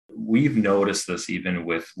we've noticed this even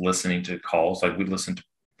with listening to calls. Like we listen to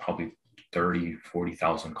probably 30,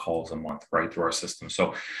 40,000 calls a month, right, through our system.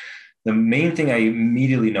 So the main thing I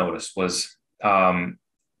immediately noticed was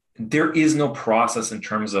there is no process in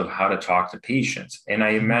terms of how to talk to patients. And I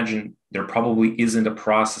imagine there probably isn't a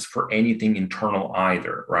process for anything internal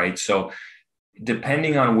either, right? So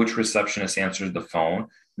depending on which receptionist answers the phone,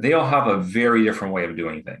 they all have a very different way of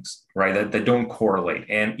doing things, right? That don't correlate.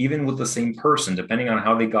 And even with the same person, depending on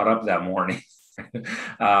how they got up that morning,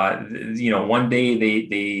 one day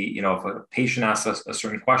if a patient asks us a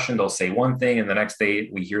certain question, they'll say one thing, and the next day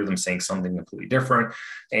we hear them saying something completely different.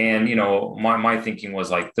 And, my thinking was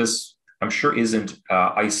like, this, I'm sure isn't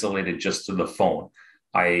isolated just to the phone.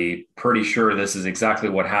 I'm pretty sure this is exactly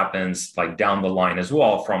what happens like down the line as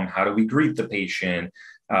well, from how do we greet the patient?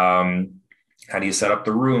 How do you set up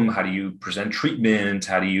the room? How do you present treatment?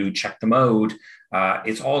 How do you check them out?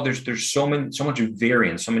 It's all, there's so much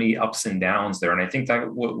variance, so many ups and downs there. And I think that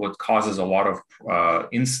what causes a lot of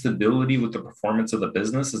instability with the performance of the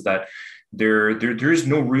business is that there is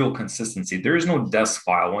no real consistency. There is no desk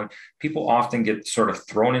file. When people often get sort of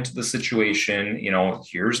thrown into the situation,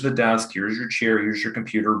 here's the desk, here's your chair, here's your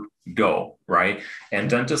computer, go, right? And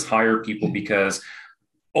dentists hire people because,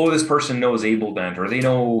 this person knows AbleDent, or they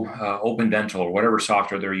know Open Dental, or whatever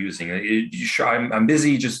software they're using. I'm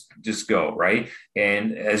busy, just go, right?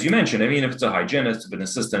 And as you mentioned, I mean, if it's a hygienist, if an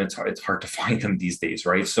assistant, it's hard to find them these days,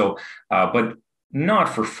 right? So, but not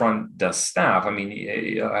for front desk staff. I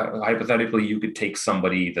mean, hypothetically, you could take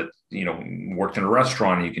somebody that, worked in a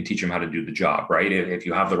restaurant, and you can teach them how to do the job, right? If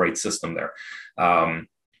you have the right system there.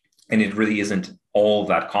 And it really isn't all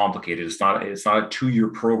that complicated. It's not a 2-year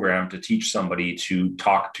program to teach somebody to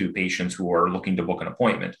talk to patients who are looking to book an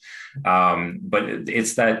appointment. But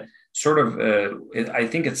it's that sort of, I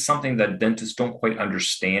think it's something that dentists don't quite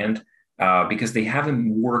understand because they haven't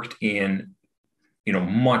worked in,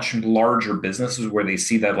 much larger businesses where they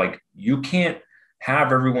see that, like, you can't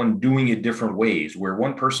have everyone doing it different ways, where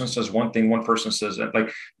one person says one thing, one person says that.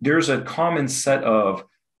 Like, there's a common set of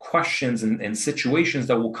questions and situations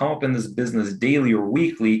that will come up in this business daily or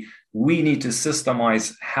weekly. We need to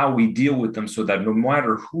systemize how we deal with them so that no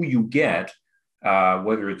matter who you get,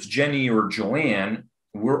 whether it's Jenny or Joanne,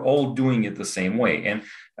 we're all doing it the same way. And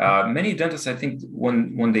many dentists, I think,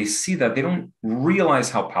 when they see that, they don't realize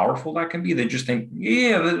how powerful that can be. They just think,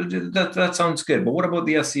 yeah, that sounds good, but what about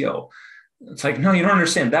the SEO? It's like, no, you don't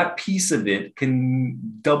understand. That piece of it can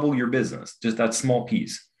double your business, just that small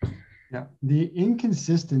piece. Yeah, the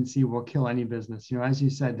inconsistency will kill any business. As you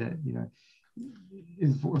said, that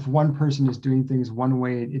if one person is doing things one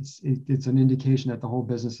way, it's an indication that the whole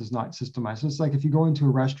business is not systemized. So it's like if you go into a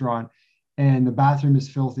restaurant and the bathroom is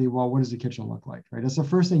filthy, well, what does the kitchen look like, right? That's the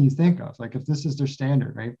first thing you think of. Like, if this is their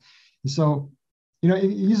standard, right? So,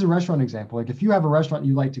 use a restaurant example. Like, if you have a restaurant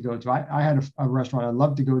you like to go to, I had a restaurant I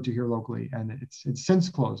love to go to here locally, and it's since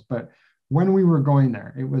closed. But when we were going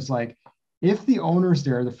there, it was like, if the owner's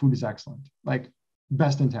there, the food is excellent, like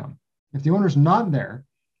best in town. If the owner's not there,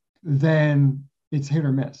 then it's hit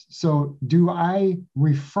or miss. So do I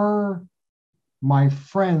refer my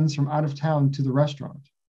friends from out of town to the restaurant?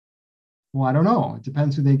 Well, I don't know. It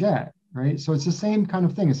depends who they get, right? So it's the same kind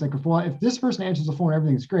of thing. It's like, if this person answers the phone,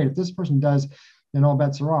 everything's great. If this person does, then all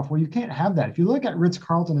bets are off. Well, you can't have that. If you look at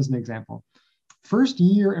Ritz-Carlton as an example, first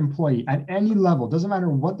year employee at any level, doesn't matter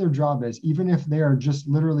what their job is, even if they are just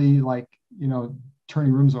literally like,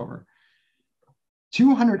 turning rooms over,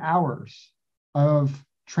 200 hours of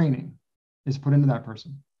training is put into that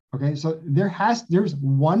person. Okay. So there's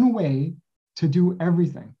one way to do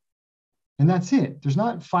everything. And that's it. There's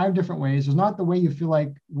not 5 different ways. There's not the way you feel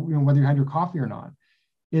like, whether you had your coffee or not.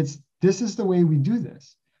 This is the way we do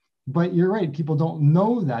this. But you're right. People don't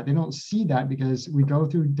know that. They don't see that because we go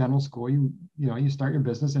through dental school. You start your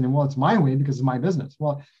business and then, well, it's my way because it's my business.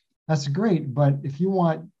 Well, that's great. But if you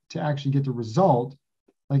want to actually get the result,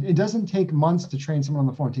 like, it doesn't take months to train someone on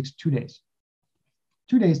the phone. It takes 2 days.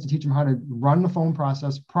 2 days to teach them how to run the phone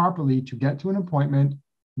process properly to get to an appointment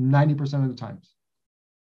 90% of the times.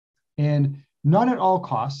 And not at all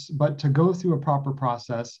costs, but to go through a proper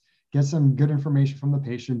process, get some good information from the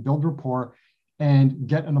patient, build rapport, and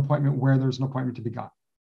get an appointment where there's an appointment to be got.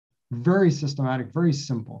 Very systematic, very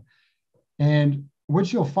simple. And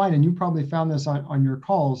what you'll find, and you probably found this on your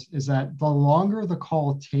calls, is that the longer the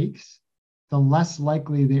call takes, the less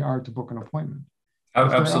likely they are to book an appointment.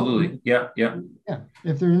 Absolutely. Yeah.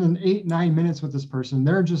 If they're in 8-9 minutes with this person,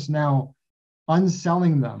 they're just now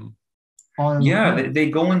unselling them on, Yeah, they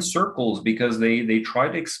go in circles because they try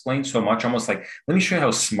to explain so much, almost like, let me show you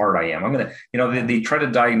how smart I am. I'm gonna, they try to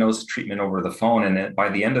diagnose treatment over the phone, and then by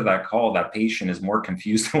the end of that call, that patient is more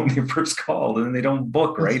confused than when they first called, and they don't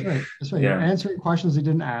book, That's right? right. That's right. You're Yeah. answering questions they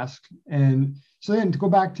didn't ask. And so then to go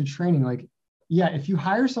back to training, like, yeah, if you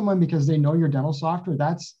hire someone because they know your dental software,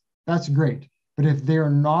 that's great. But if they're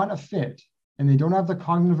not a fit and they don't have the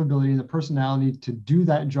cognitive ability and the personality to do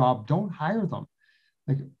that job, don't hire them.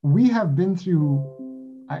 Like we have been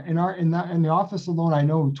through in the office alone, I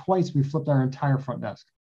know twice we flipped our entire front desk.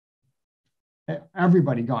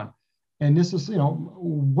 Everybody gone. And this is,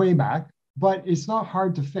 way back, but it's not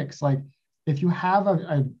hard to fix. Like if you have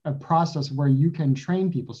a process where you can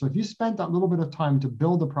train people. So if you spent that little bit of time to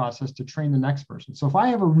build a process to train the next person. So if I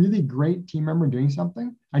have a really great team member doing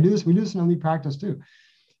something, we do this in elite practice too,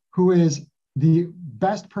 who is the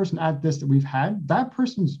best person at this that we've had, that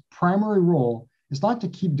person's primary role is not to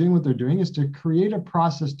keep doing what they're doing, is to create a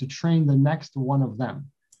process to train the next one of them.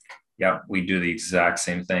 Yeah, we do the exact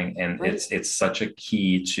same thing, and Right. it's such a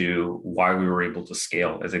key to why we were able to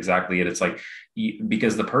scale. Is exactly it. It's like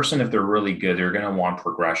because the person, if they're really good, they're going to want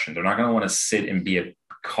progression. They're not going to want to sit and be a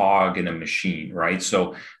cog in a machine, right?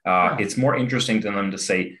 So it's more interesting to them to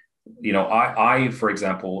say, I for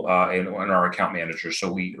example, in our account manager,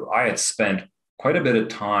 so I had spent quite a bit of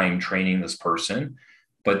time training this person,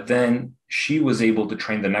 but then she was able to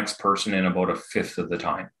train the next person in about a fifth of the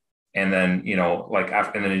time. And then, like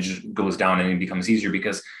after, and then it just goes down and it becomes easier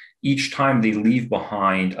because each time they leave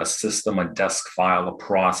behind a system, a desk file, a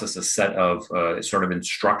process, a set of sort of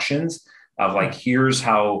instructions of like, here's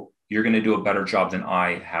how you're going to do a better job than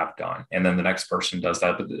I have done. And then the next person does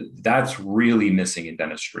that. But that's really missing in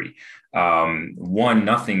dentistry. One,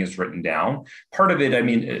 nothing is written down. Part of it, I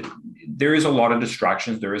mean, there is a lot of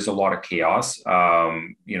distractions. There is a lot of chaos,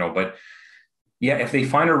 but yeah, if they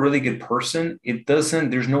find a really good person,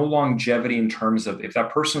 there's no longevity in terms of if that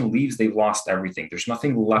person leaves, they've lost everything. There's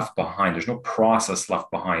nothing left behind. There's no process left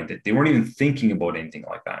behind it. They weren't even thinking about anything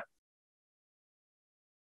like that.